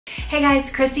Hey guys,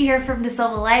 Christy here from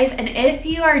DaSilva Life, and if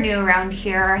you are new around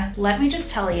here, let me just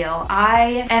tell you,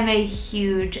 I am a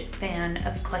huge fan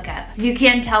of ClickUp. You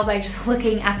can't tell by just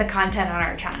looking at the content on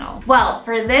our channel. Well,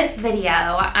 for this video,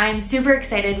 I'm super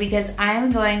excited because I'm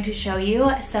going to show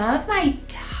you some of my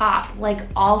top,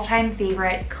 all-time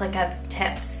favorite ClickUp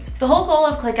tips. The whole goal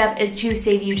of ClickUp is to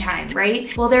save you time,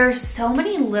 right? Well, there are so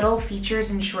many little features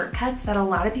and shortcuts that a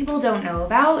lot of people don't know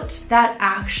about that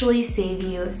actually save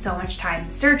you so much time.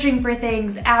 Searching for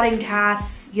things, adding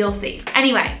tasks, you'll see.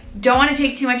 Anyway, don't want to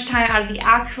take too much time out of the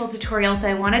actual tutorial, so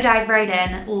I want to dive right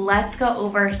in. Let's go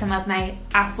over some of my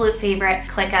absolute favorite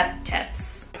ClickUp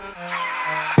tips.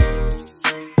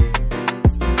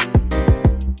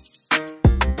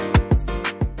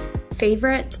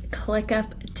 Favorite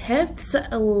ClickUp tips,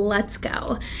 let's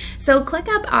go. So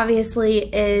ClickUp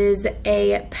obviously is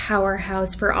a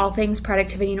powerhouse for all things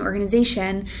productivity and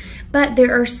organization, but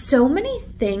there are so many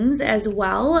things as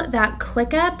well that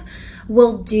ClickUp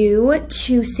will do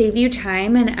to save you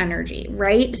time and energy,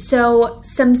 right? So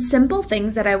some simple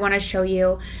things that I want to show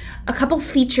you, a couple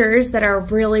features that are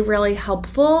really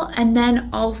helpful, and then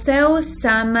also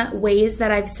some ways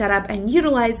that I've set up and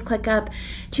utilized ClickUp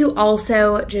to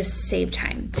also just save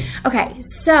time. Okay,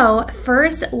 so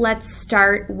first let's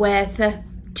start with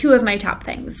two of my top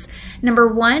things. Number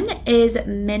one is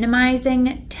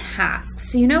minimizing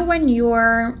tasks. So you know when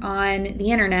you're on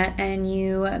the internet and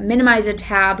you minimize a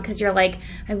tab because you're like,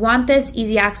 I want this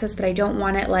easy access, but I don't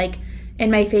want it in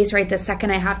my face right this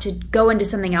second, I have to go into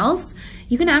something else.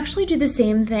 You can actually do the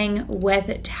same thing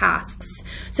with tasks.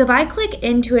 So if I click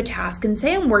into a task and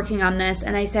say I'm working on this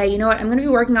and I say, you know what, I'm gonna be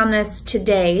working on this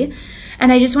today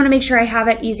and I just wanna make sure I have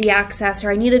it easy access, or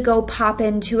I need to go pop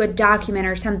into a document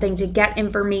or something to get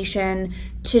information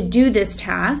to do this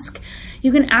task,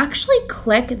 you can actually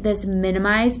click this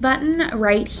minimize button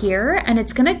right here and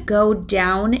it's gonna go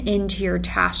down into your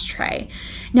task tray.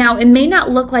 Now, it may not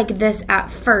look like this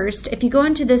at first. If you go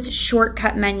into this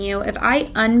shortcut menu, if I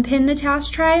unpin the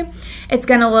task tray, it's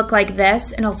gonna look like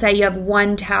this and it'll say you have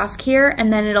one task here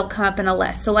and then it'll come up in a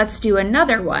list. So let's do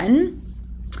another one.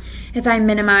 If I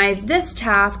minimize this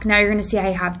task, now you're gonna see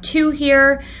I have two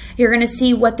here. You're gonna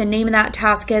see what the name of that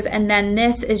task is, and then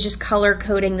this is just color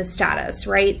coding the status,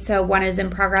 right? So one is in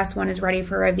progress, one is ready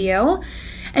for review.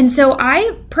 And so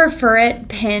I prefer it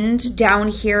pinned down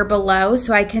here below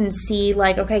so I can see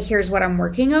okay, here's what I'm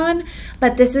working on,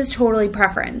 but this is totally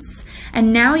preference.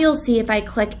 And now you'll see if I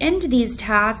click into these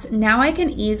tasks, now I can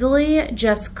easily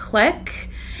just click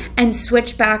and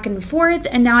switch back and forth.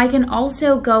 And now I can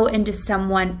also go into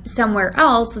somewhere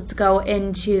else. Let's go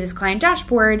into this client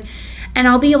dashboard and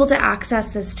I'll be able to access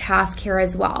this task here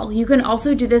as well. You can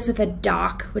also do this with a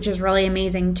doc, which is really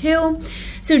amazing too.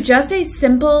 So just a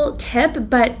simple tip,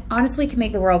 but honestly can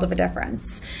make the world of a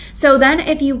difference. So then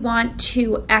if you want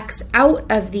to X out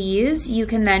of these, you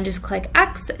can then just click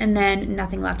X and then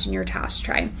nothing left in your task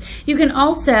tray. You can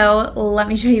also, let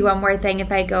me show you one more thing.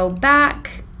 If I go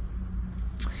back,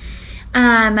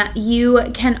 you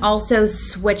can also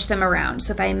switch them around.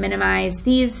 So if I minimize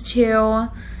these two,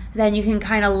 then you can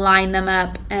kind of line them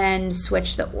up and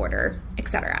switch the order,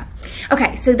 etc.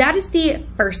 Okay, so that is the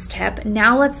first tip.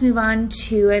 Now let's move on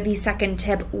to the second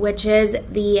tip, which is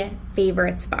the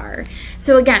favorites bar.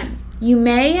 So again, you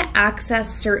may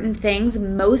access certain things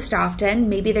most often.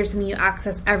 Maybe there's something you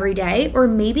access every day, or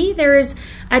maybe there's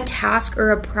a task or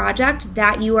a project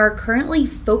that you are currently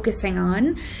focusing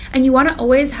on, and you want to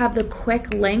always have the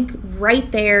quick link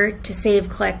right there to save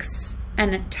clicks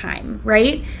and time,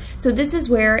 right? So this is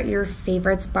where your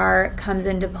favorites bar comes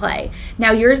into play.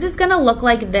 Now yours is gonna look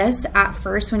like this at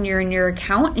first when you're in your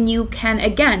account, and you can,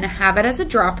 again, have it as a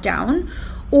drop down,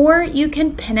 or you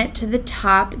can pin it to the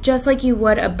top just like you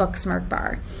would a bookmark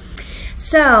bar.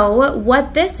 So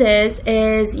what this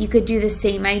is you could do the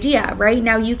same idea, right?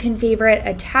 Now you can favorite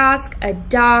a task, a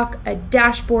doc, a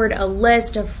dashboard, a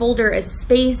list, a folder, a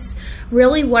space.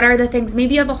 Really, what are the things?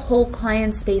 Maybe you have a whole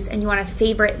client space and you want to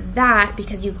favorite that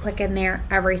because you click in there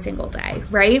every single day,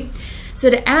 right? So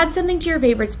to add something to your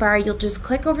favorites bar, you'll just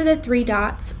click over the three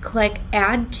dots, click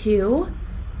add to,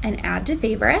 and add to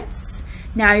favorites.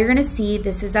 Now you're gonna see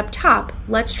this is up top.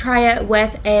 Let's try it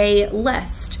with a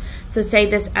list. So say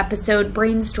this episode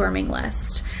brainstorming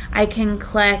list. I can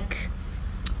click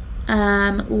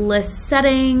list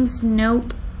settings,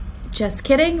 nope, just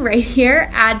kidding, right here,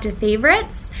 add to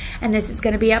favorites. and this is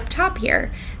going to be up top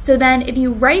here. So then if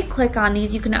you right click on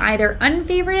these, you can either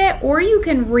unfavorite it or you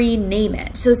can rename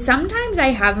it. So sometimes I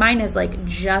have mine as like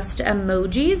just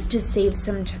emojis to save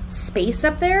some space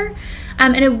up there.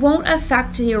 And it won't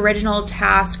affect the original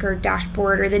task or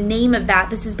dashboard or the name of that.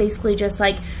 This is basically just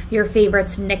like your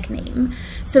favorite's nickname.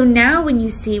 So now when you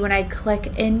see when I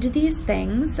click into these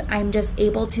things, I'm just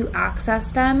able to access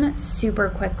them super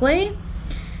quickly,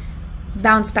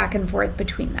 bounce back and forth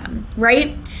between them,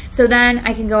 right? So then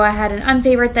I can go ahead and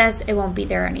unfavorite this. It won't be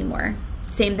there anymore.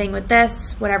 Same thing with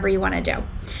this, whatever you want to do.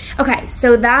 Okay,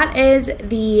 so that is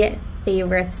the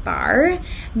favorites bar.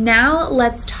 Now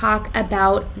let's talk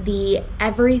about the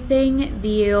everything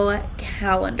view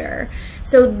calendar.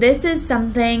 So this is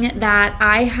something that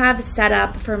I have set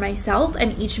up for myself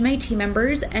and each of my team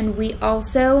members, and we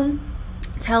also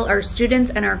tell our students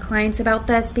and our clients about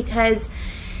this because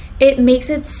it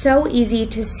makes it so easy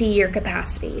to see your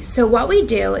capacity. So what we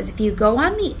do is if you go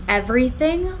on the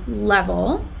everything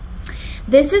level,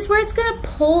 this is where it's going to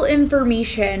pull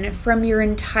information from your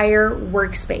entire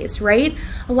workspace, right?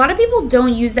 A lot of people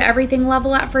don't use the everything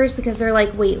level at first because they're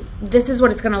like, wait, this is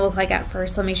what it's going to look like at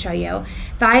first. Let me show you.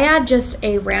 If I add just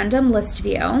a random list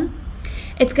view,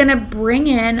 it's going to bring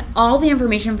in all the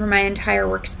information from my entire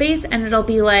workspace, and it'll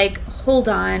be like, hold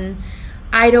on,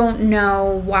 I don't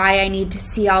know why I need to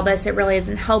see all this. It really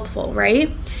isn't helpful,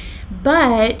 right?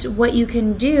 But what you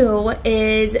can do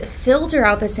is filter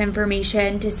out this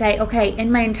information to say, okay,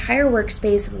 in my entire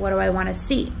workspace, what do I want to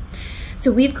see?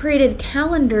 So we've created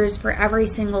calendars for every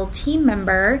single team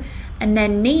member and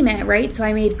then name it, right? So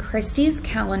I made Christy's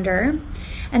calendar,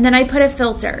 and then I put a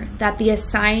filter that the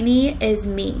assignee is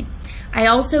me. I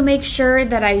also make sure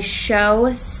that I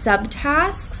show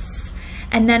subtasks,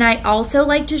 and then I also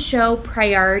like to show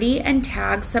priority and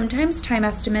tags, sometimes time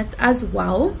estimates as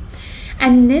well.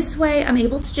 And this way I'm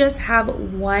able to just have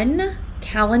one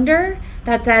calendar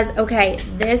that says, okay,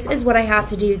 this is what I have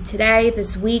to do today,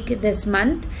 this week, this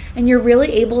month. And you're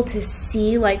really able to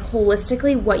see like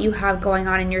holistically what you have going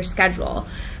on in your schedule.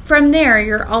 From there,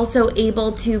 you're also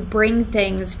able to bring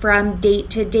things from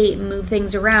date to date, move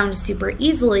things around super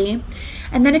easily.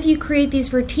 And then if you create these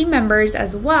for team members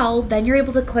as well, then you're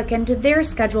able to click into their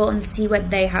schedule and see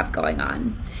what they have going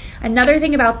on. Another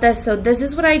thing about this, so this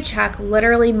is what I check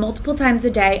literally multiple times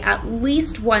a day, at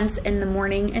least once in the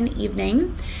morning and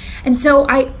evening. And so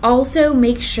I also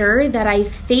make sure that I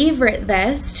favorite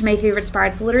this to my favorites bar.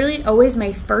 It's literally always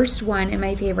my first one in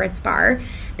my favorites bar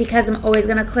because I'm always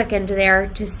gonna click into there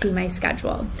to see my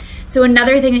schedule. So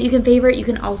another thing that you can favorite, you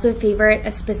can also favorite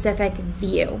a specific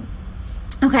view.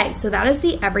 Okay, so that is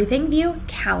the everything view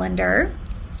calendar.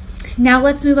 Now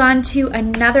let's move on to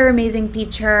another amazing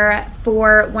feature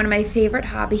for one of my favorite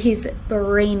hobbies,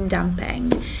 brain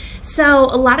dumping. So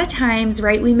a lot of times,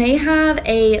 right, we may have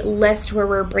a list where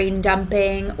we're brain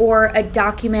dumping or a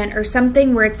document or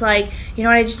something where it's like, you know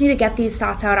what, I just need to get these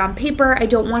thoughts out on paper. I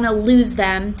don't want to lose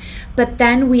them. But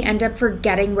then we end up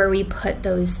forgetting where we put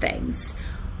those things.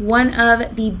 One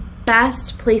of the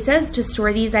best places to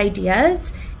store these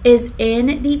ideas is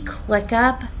in the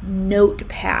ClickUp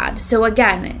Notepad. So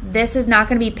again, this is not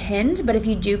going to be pinned, but if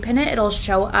you do pin it, it'll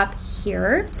show up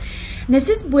here. And this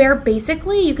is where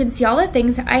basically you can see all the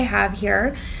things I have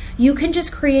here. You can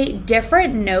just create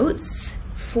different notes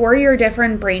for your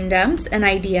different brain dumps and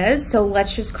ideas. So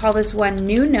let's just call this one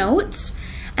new note.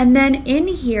 And then in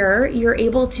here, you're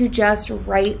able to just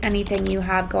write anything you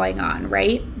have going on,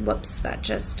 right? Whoops, that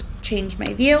just changed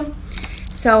my view.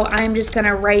 So I'm just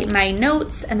gonna write my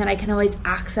notes and then I can always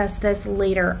access this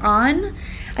later on.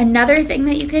 Another thing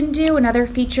that you can do, another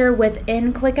feature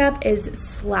within ClickUp is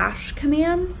slash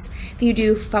commands. If you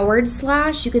do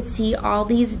 /, you could see all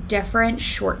these different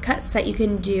shortcuts that you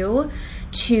can do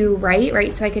to write,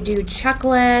 right? So I could do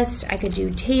checklist, I could do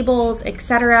tables,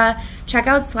 etc. Check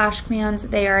out slash commands,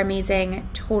 they are amazing,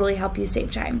 totally help you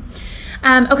save time.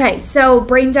 Okay, so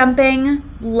brain dumping,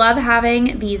 love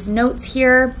having these notes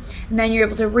here, and then you're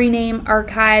able to rename,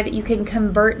 archive. You can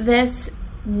convert this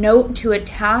note to a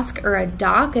task or a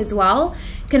doc as well.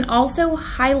 You can also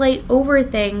highlight over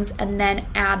things and then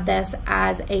add this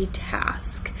as a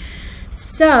task.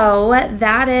 So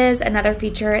that is another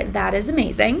feature that is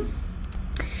amazing.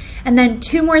 And then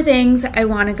two more things I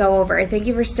want to go over. Thank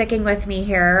you for sticking with me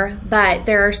here, but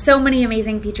there are so many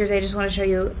amazing features. I just want to show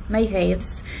you my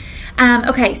faves.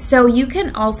 Okay, so you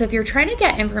can also, if you're trying to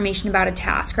get information about a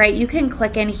task, right, you can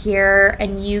click in here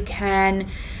and you can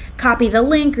copy the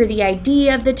link or the ID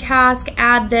of the task,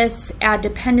 add this, add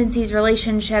dependencies,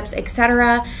 relationships,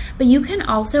 etc. But you can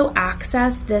also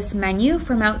access this menu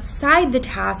from outside the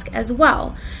task as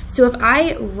well. So if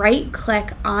I right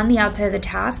click on the outside of the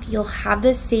task, you'll have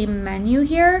this same menu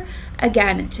here,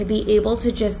 again, to be able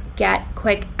to just get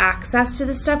quick access to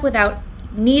the stuff without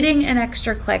needing an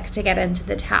extra click to get into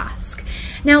the task.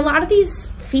 Now, a lot of these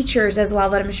features as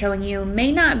well that I'm showing you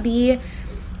may not be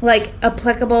like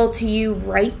applicable to you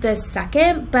right this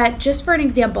second, but just for an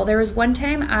example, there was one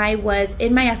time I was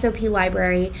in my SOP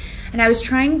library and I was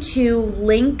trying to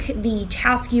link the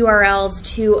task URLs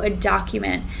to a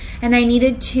document, and I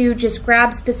needed to just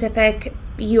grab specific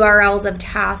URLs of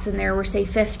tasks, and there were, say,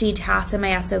 50 tasks in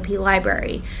my SOP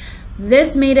library.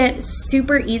 This made it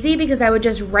super easy because I would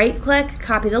just right click,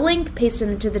 copy the link, paste it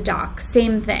into the doc,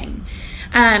 same thing.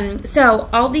 So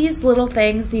all these little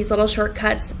things, these little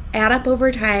shortcuts add up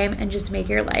over time and just make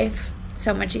your life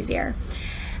so much easier.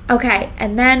 Okay,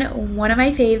 and then one of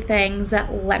my fave things,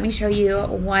 let me show you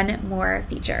one more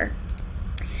feature.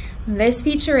 This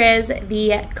feature is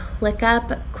the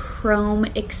ClickUp Chrome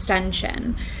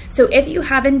extension. So if you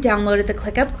haven't downloaded the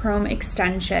ClickUp Chrome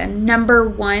extension, number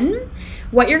one,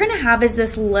 what you're gonna have is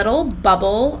this little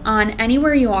bubble on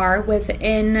anywhere you are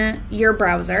within your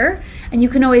browser, and you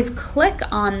can always click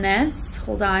on this,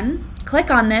 click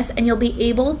on this, and you'll be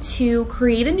able to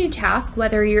create a new task,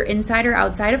 whether you're inside or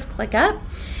outside of ClickUp.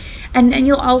 And then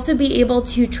you'll also be able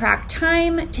to track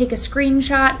time, take a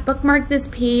screenshot, bookmark this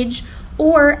page,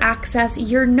 or access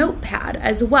your Notepad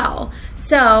as well.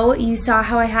 So you saw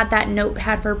how I had that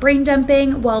Notepad for brain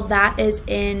dumping. Well, that is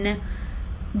in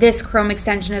this Chrome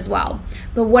extension as well.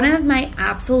 But one of my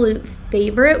absolute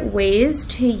favorite ways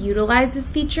to utilize this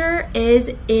feature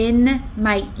is in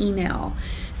my email.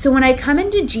 So when I come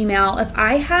into Gmail, if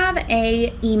I have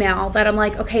a email that I'm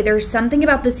like, okay, there's something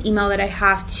about this email that I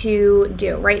have to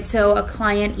do, right? So a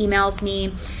client emails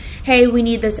me, hey, we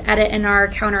need this edit in our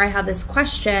account, or I have this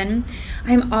question.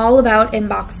 I'm all about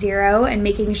inbox zero and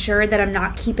making sure that I'm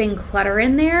not keeping clutter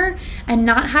in there and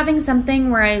not having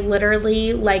something where I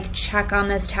literally like check on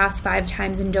this task 5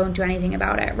 times and don't do anything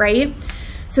about it, right?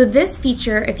 So this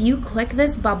feature, if you click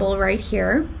this bubble right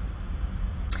here,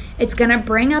 it's gonna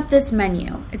bring up this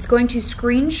menu. It's going to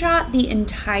screenshot the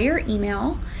entire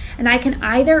email, and I can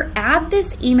either add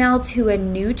this email to a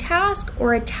new task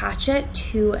or attach it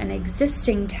to an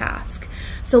existing task.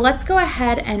 So let's go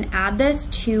ahead and add this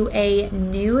to a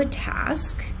new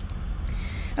task.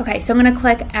 Okay, so I'm gonna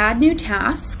click Add New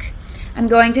Task. I'm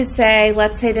going to say,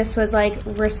 let's say this was like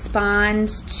respond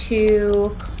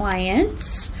to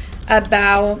clients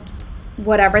about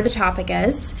whatever the topic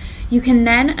is. You can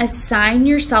then assign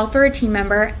yourself or a team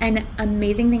member, and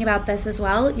amazing thing about this as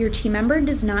well, your team member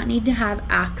does not need to have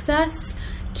access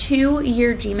to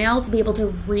your Gmail to be able to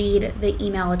read the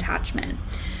email attachment.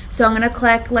 So I'm gonna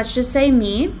click, let's just say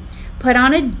me, put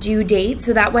on a due date,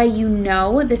 so that way you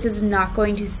know this is not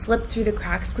going to slip through the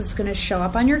cracks because it's gonna show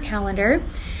up on your calendar.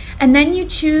 And then you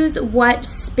choose what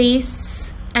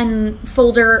space and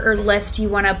folder or list you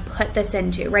wanna put this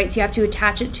into, right? So you have to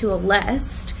attach it to a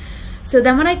list. So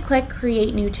then when I click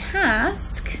Create New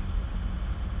Task,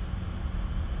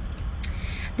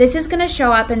 this is gonna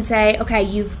show up and say, okay,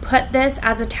 you've put this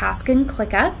as a task in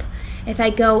ClickUp. If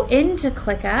I go into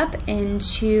ClickUp,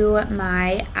 into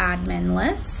my admin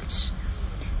list,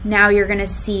 now you're gonna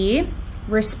see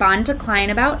respond to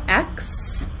client about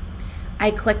X.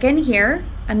 I click in here,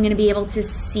 I'm gonna be able to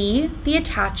see the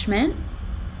attachment,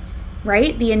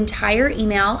 right? The entire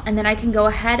email, and then I can go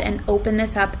ahead and open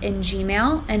this up in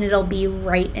Gmail and it'll be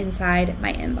right inside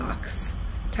my inbox.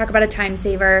 Talk about a time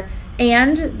saver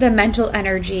and the mental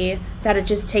energy that it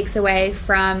just takes away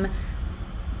from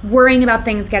worrying about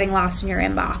things getting lost in your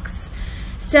inbox.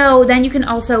 So then you can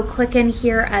also click in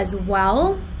here as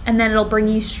well, and then it'll bring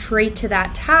you straight to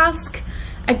that task.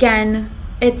 Again,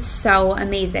 it's so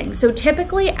amazing. So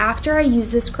typically after I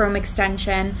use this Chrome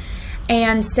extension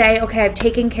and say, okay, I've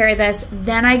taken care of this,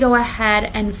 then I go ahead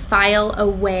and file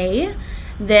away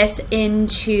this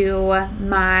into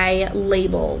my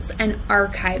labels and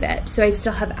archive it. So I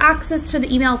still have access to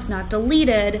the email, it's not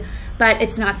deleted, but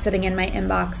it's not sitting in my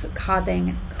inbox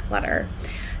causing clutter.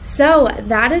 So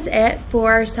that is it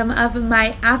for some of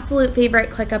my absolute favorite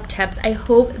ClickUp tips. I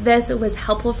hope this was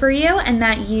helpful for you and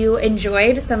that you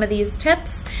enjoyed some of these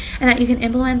tips and that you can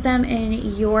implement them in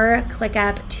your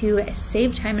ClickUp to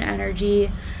save time and energy,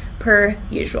 per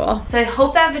usual. So I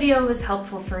hope that video was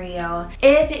helpful for you.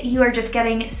 If you are just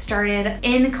getting started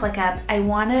in ClickUp, I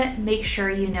wanna make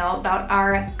sure you know about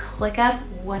our ClickUp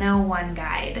 101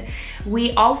 guide.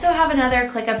 We also have another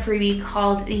ClickUp freebie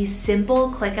called the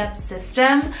Simple ClickUp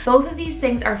System. Both of these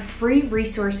things are free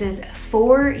resources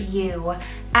for you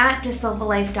at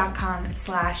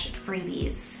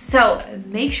DaSilvaLife.com/freebies. So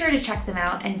make sure to check them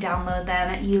out and download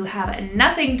them. You have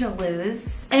nothing to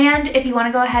lose. And if you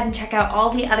wanna go ahead and check out all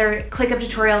the other ClickUp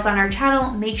tutorials on our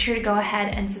channel, make sure to go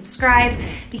ahead and subscribe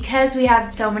because we have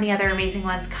so many other amazing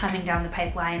ones coming down the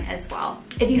pipeline as well.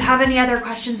 If you have any other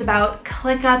questions about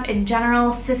ClickUp in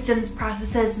general, systems,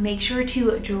 processes, make sure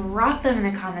to drop them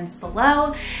in the comments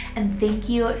below. And thank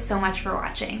you so much for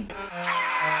watching.